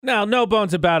Now, no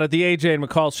bones about it. The AJ and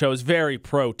McCall show is very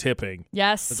pro-tipping.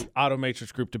 Yes. The Auto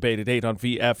Matrix Group debate at 8 on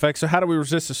VFX. So how do we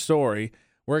resist a story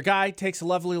where a guy takes a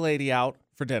lovely lady out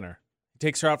for dinner? He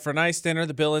takes her out for a nice dinner.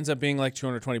 The bill ends up being like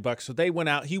 $220. So they went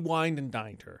out. He wined and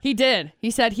dined her. He did. He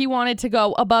said he wanted to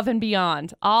go above and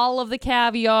beyond. All of the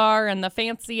caviar and the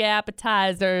fancy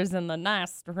appetizers and the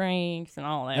nice drinks and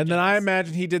all that. And then I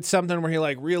imagine he did something where he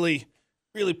like really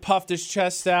puffed his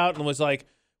chest out and was like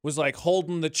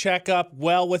holding the check up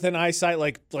well within eyesight,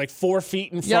 like 4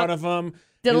 feet in front of him.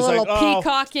 Did a little like,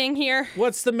 peacocking here.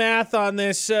 What's the math on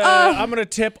this? I'm going to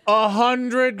tip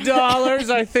 $100.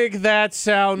 I think that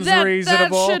sounds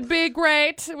reasonable. That should be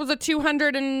great. It was a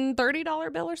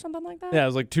 $230 bill or something like that. Yeah, it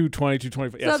was like $220,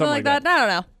 $225. Yeah, something like that. I don't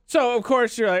know. So, of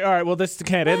course, you're like, all right, well, this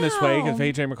can't end this way because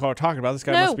AJ and McCall are talking about this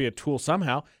guy must be a tool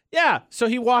somehow. Yeah, so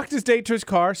he walked his date to his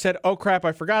car, said, oh, crap,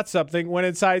 I forgot something, went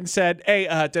inside and said, hey,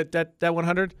 that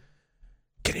 100,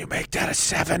 can you make that a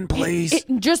 7, please?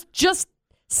 Just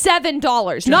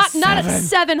 $7. Not a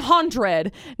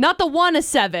 700. Not the one a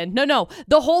 7. No.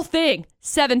 The whole thing,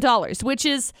 $7, which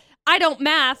is, I don't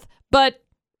math, but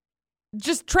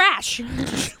just trash.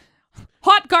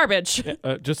 Hot garbage.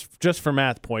 Just for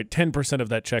math point, 10% of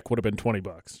that check would have been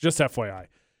 $20. Just FYI.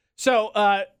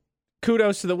 So,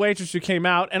 kudos to the waitress who came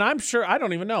out, and I'm sure, I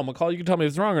don't even know, McCall, you can tell me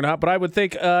if it's wrong or not, but I would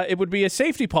think it would be a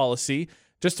safety policy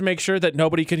just to make sure that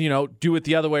nobody can, do it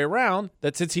the other way around,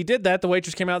 that since he did that, the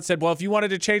waitress came out and said, well, if you wanted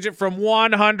to change it from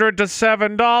 $100 to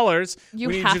 $7, we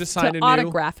need you to sign a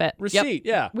autograph new it. receipt. Yep.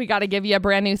 Yeah. We got to give you a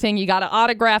brand new thing. You got to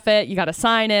autograph it. You got to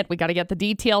sign it. We got to get the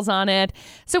details on it.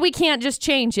 So we can't just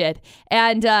change it.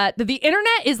 And the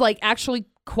internet is like actually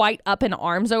quite up in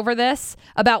arms over this,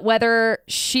 about whether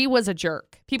she was a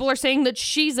jerk. People are saying that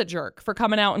she's a jerk for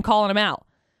coming out and calling him out.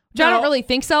 Which I don't really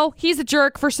think so. He's a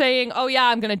jerk for saying, "Oh yeah,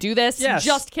 I'm going to do this." Yes.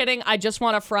 Just kidding. I just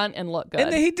want to front and look good.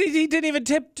 And he didn't even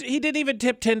tip 10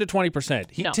 to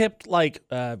 20%. He tipped like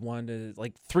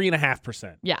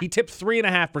 3.5%. Yeah. He tipped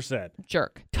 3.5%.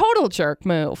 Jerk. Total jerk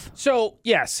move. So,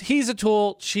 yes, he's a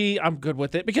tool. I'm good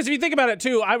with it. Because if you think about it,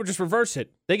 too, I would just reverse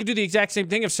it. They could do the exact same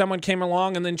thing if someone came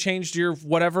along and then changed your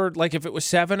whatever, like if it was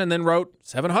 7 and then wrote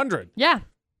 700. Yeah.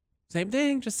 Same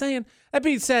thing, just saying. That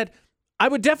being said, I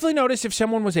would definitely notice if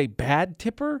someone was a bad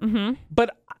tipper,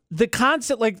 but the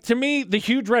concept, like, to me, the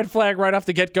huge red flag right off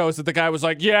the get-go is that the guy was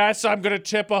like, yes, I'm going to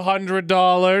tip $100.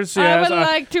 Yes, I would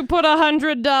like to put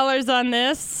 $100 on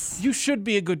this. You should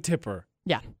be a good tipper.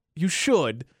 Yeah. You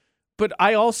should. But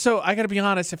I got to be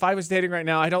honest, if I was dating right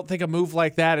now, I don't think a move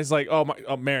like that is like,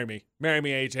 marry me. Marry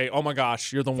me, AJ. Oh, my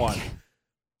gosh, you're the one.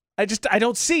 I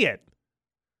don't see it.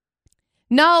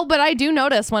 No, but I do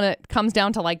notice when it comes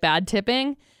down to, like, bad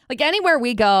tipping. Like, anywhere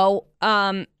we go,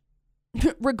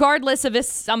 regardless of if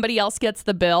somebody else gets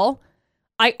the bill,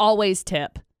 I always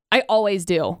tip. I always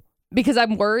do. Because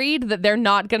I'm worried that they're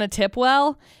not going to tip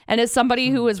well. And as somebody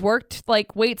who has worked,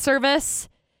 like, wait service,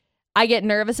 I get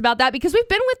nervous about that. Because we've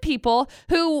been with people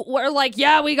who were like,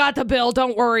 yeah, we got the bill,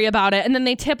 don't worry about it. And then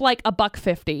they tip, like,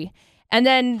 $1.50. And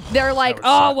then they're like,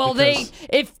 oh, well,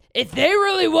 if they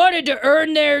really wanted to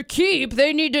earn their keep,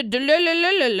 they need to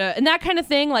and that kind of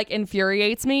thing like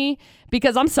infuriates me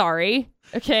because I'm sorry.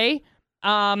 Okay.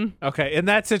 Okay. In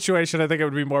that situation, I think it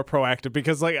would be more proactive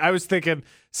because like I was thinking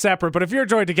separate, but if you're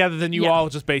joined together, then you all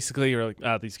just basically you're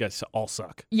like, these guys all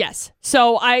suck. Yes.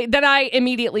 So I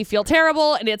immediately feel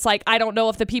terrible. And it's like, I don't know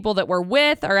if the people that we're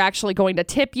with are actually going to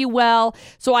tip you well.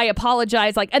 So I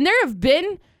apologize. Like, and there have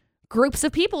been groups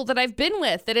of people that I've been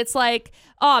with that it's like,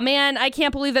 oh man, I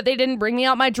can't believe that they didn't bring me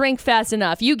out my drink fast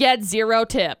enough. You get 0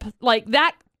 tip. Like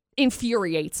that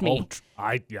infuriates me.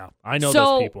 I know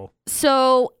those people.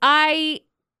 So I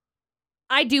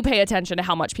do pay attention to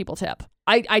how much people tip.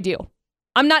 I do.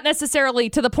 I'm not necessarily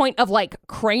to the point of like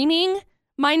craning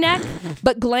my neck,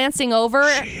 but glancing over.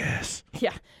 She is.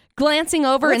 Yeah. Glancing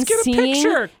over Let's and seeing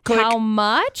how Click.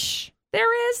 much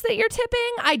there is that you're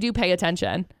tipping. I do pay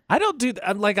attention. I don't do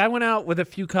that. Like I went out with a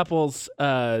few couples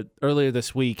earlier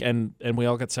this week and we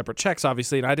all got separate checks,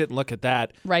 obviously, and I didn't look at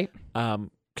that. Right.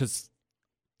 Because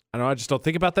I don't know, I just don't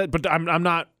think about that. But I'm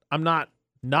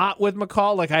not with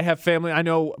McCall. Like I have family. I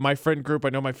know my friend group. I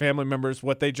know my family members,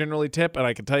 what they generally tip. And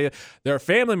I can tell you there are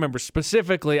family members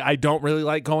specifically I don't really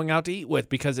like going out to eat with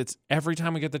because it's every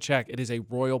time we get the check, it is a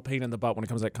royal pain in the butt when it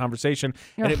comes to that conversation.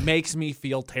 Ugh. And it makes me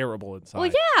feel terrible inside.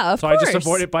 Well, yeah, of course. So I just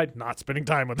avoid it by not spending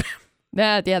time with them.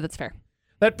 Yeah, that's fair.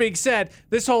 That being said,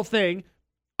 this whole thing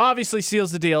obviously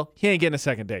seals the deal. He ain't getting a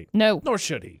second date. No. Nor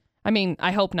should he. I mean,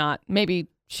 I hope not. Maybe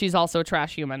she's also a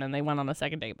trash human and they went on a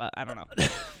second date, but I don't know.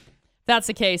 That's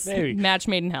the case. Maybe. Match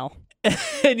made in hell.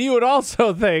 And you would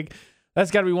also think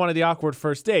That's got to be one of the awkward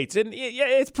first dates. And yeah,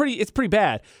 it's pretty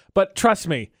bad. But trust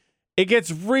me, it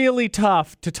gets really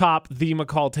tough to top the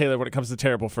McCall Taylor when it comes to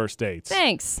terrible first dates.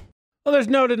 Thanks. Well, there's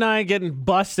no denying getting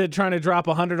busted trying to drop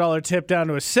a $100 tip down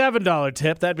to a $7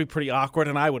 tip. That'd be pretty awkward,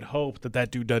 and I would hope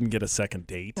that dude doesn't get a second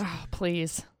date. Oh,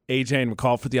 please. AJ and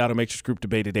McCall for the Automatrix Group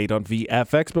Debate at 8 on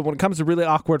VFX. But when it comes to really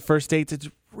awkward first dates, it's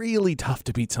really tough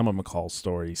to beat some of McCall's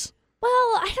stories. Well,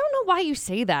 I don't know why you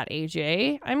say that,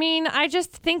 AJ. I mean, I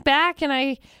just think back and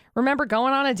I remember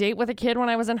going on a date with a kid when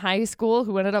I was in high school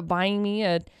who ended up buying me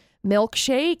a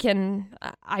milkshake, and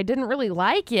I didn't really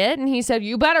like it. And he said,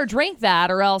 "You better drink that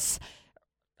or else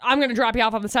I'm going to drop you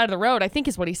off on the side of the road," I think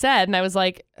is what he said. And I was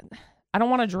like, I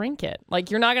don't want to drink it. Like,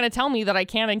 you're not going to tell me that I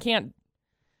can and can't.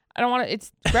 I don't want to.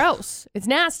 It's gross. It's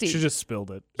nasty. She just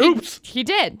spilled it. Oops. He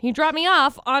did. He dropped me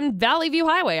off on Valley View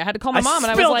Highway. I had to call my mom,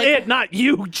 and I was like, spilled it, not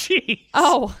you. Jeez.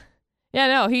 Oh, yeah,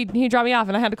 no. He dropped me off,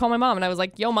 and I had to call my mom, and I was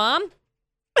like, "Yo, mom.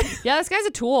 Yeah, this guy's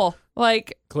a tool.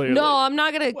 Like, Clearly. No, I'm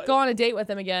not gonna go on a date with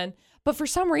him again." But for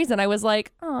some reason, I was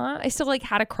like, I still like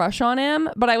had a crush on him,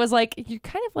 but I was like, you're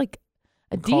kind of like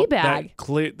a D-bag.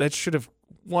 That should have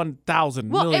 1,000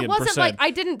 well, million it wasn't percent. like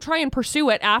I didn't try and pursue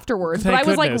it afterwards, Thank but I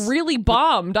was goodness. like really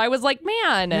bummed. I was like,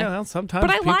 man. Yeah, well, sometimes.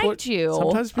 But I people liked you.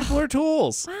 Sometimes people are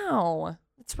tools. Wow,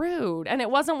 it's rude. And it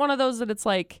wasn't one of those that it's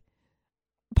like.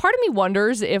 Part of me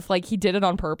wonders if like he did it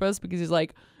on purpose because he's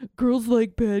like, girls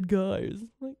like bad guys.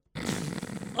 Like,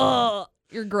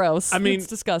 you're gross. I mean, it's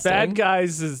disgusting. Bad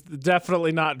guys is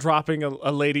definitely not dropping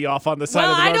a lady off on the side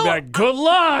Well, of the road and be like, good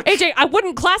luck. AJ, I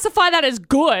wouldn't classify that as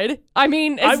good. I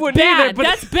mean, it's I wouldn't bad. either, but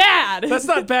That's bad. That's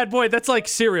not bad boy. That's like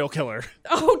serial killer.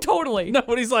 Oh, totally.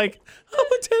 Nobody's like,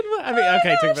 oh, 10 months. I mean,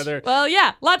 okay, take it there. Well,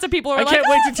 yeah, lots of people are I like, can't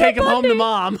wait to take him home to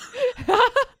mom.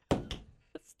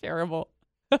 That's terrible.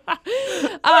 There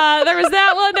was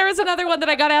that one. There was another one that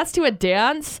I got asked to a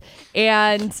dance,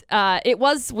 and it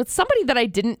was with somebody that I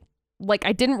didn't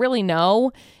really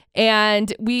know,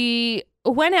 and we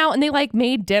went out and they like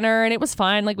made dinner and it was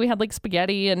fine. Like we had like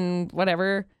spaghetti and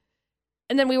whatever,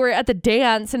 and then we were at the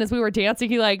dance, and as we were dancing,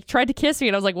 he like tried to kiss me,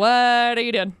 and I was like, "What are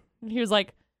you doing?" And he was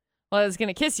like, "Well, I was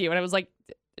gonna kiss you," and I was like,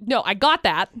 "No, I got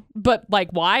that, but like,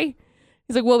 why?"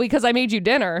 He's like, "Well, because I made you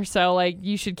dinner, so like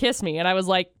you should kiss me," and I was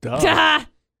like, "Duh.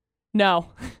 No."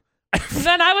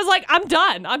 Then I was like, I'm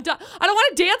done. I don't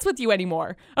want to dance with you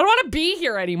anymore. I don't want to be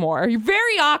here anymore. You're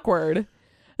very awkward.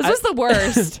 This was the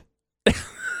worst.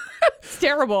 It's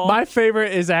terrible. My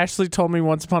favorite is Ashley told me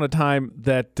once upon a time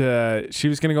that she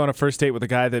was going to go on a first date with a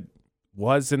guy that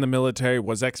was in the military,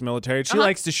 was ex-military. She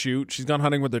likes to shoot. She's gone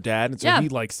hunting with her dad, and so he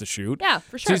likes to shoot. Yeah,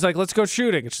 for sure. So he's like, let's go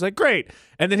shooting. And she's like, great.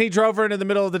 And then he drove her into the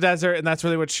middle of the desert, and that's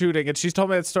where they went shooting. And she's told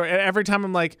me that story. And every time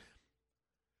I'm like,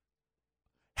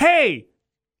 hey,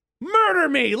 murder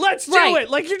me. Let's do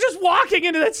it. Like, you're just walking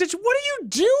into that situation. What are you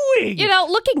doing? You know,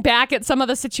 looking back at some of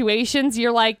the situations,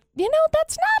 you're like,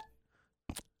 that's not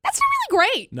really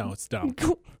great. No, it's dumb.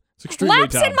 It's extremely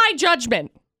lapse dumb. in my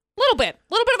judgment. Little bit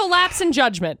of a lapse in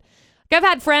judgment. Like, I've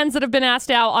had friends that have been asked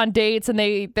out on dates, and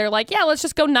they're like, yeah, let's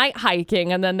just go night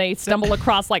hiking. And then they stumble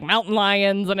across like mountain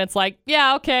lions, and it's like,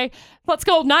 yeah, okay, let's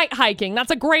go night hiking. That's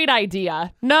a great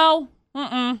idea. No.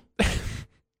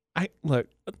 Look.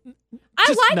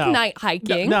 I like night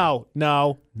hiking. No.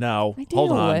 I do.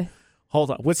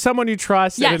 Hold on. With someone you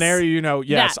trust in an area you know,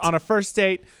 yes. That. On a first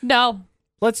date. No.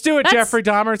 Let's do it, Jeffrey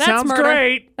Dahmer. Sounds murder.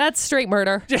 great. That's straight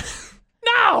murder.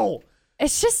 No.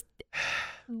 It's just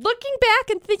looking back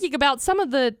and thinking about some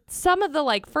of the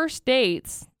like first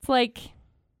dates. It's like,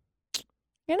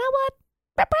 you know what?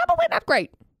 They're probably not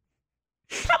great.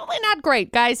 Probably not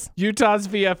great, guys. Utah's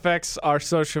VFX, our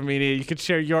social media. You can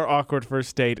share your awkward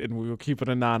first date, and we will keep it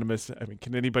anonymous. I mean,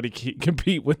 can anybody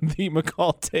compete with the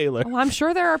McCall Taylor? Oh, I'm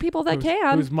sure there are people that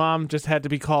can. Whose mom just had to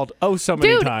be called so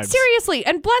many times. Dude, seriously.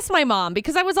 And bless my mom,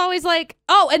 because I was always like,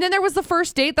 and then there was the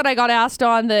first date that I got asked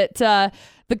on that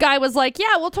the guy was like,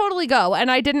 yeah, we'll totally go. And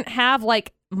I didn't have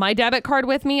like my debit card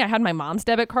with me. I had my mom's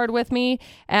debit card with me.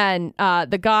 And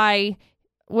the guy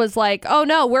was like, oh,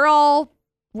 no, we're all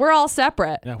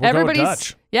separate. Yeah, everybody's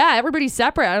Dutch. Yeah, everybody's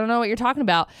separate. I don't know what you're talking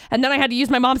about. And then I had to use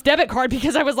my mom's debit card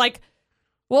because I was like,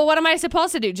 well, what am I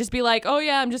supposed to do? Just be like, oh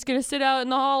yeah, I'm just gonna sit out in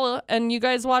the hall and you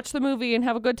guys watch the movie and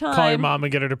have a good time. Call your mom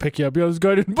and get her to pick you up. Yo, this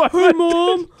guy didn't buy my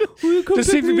mom.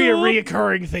 Just seems to be a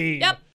reoccurring theme. Yep.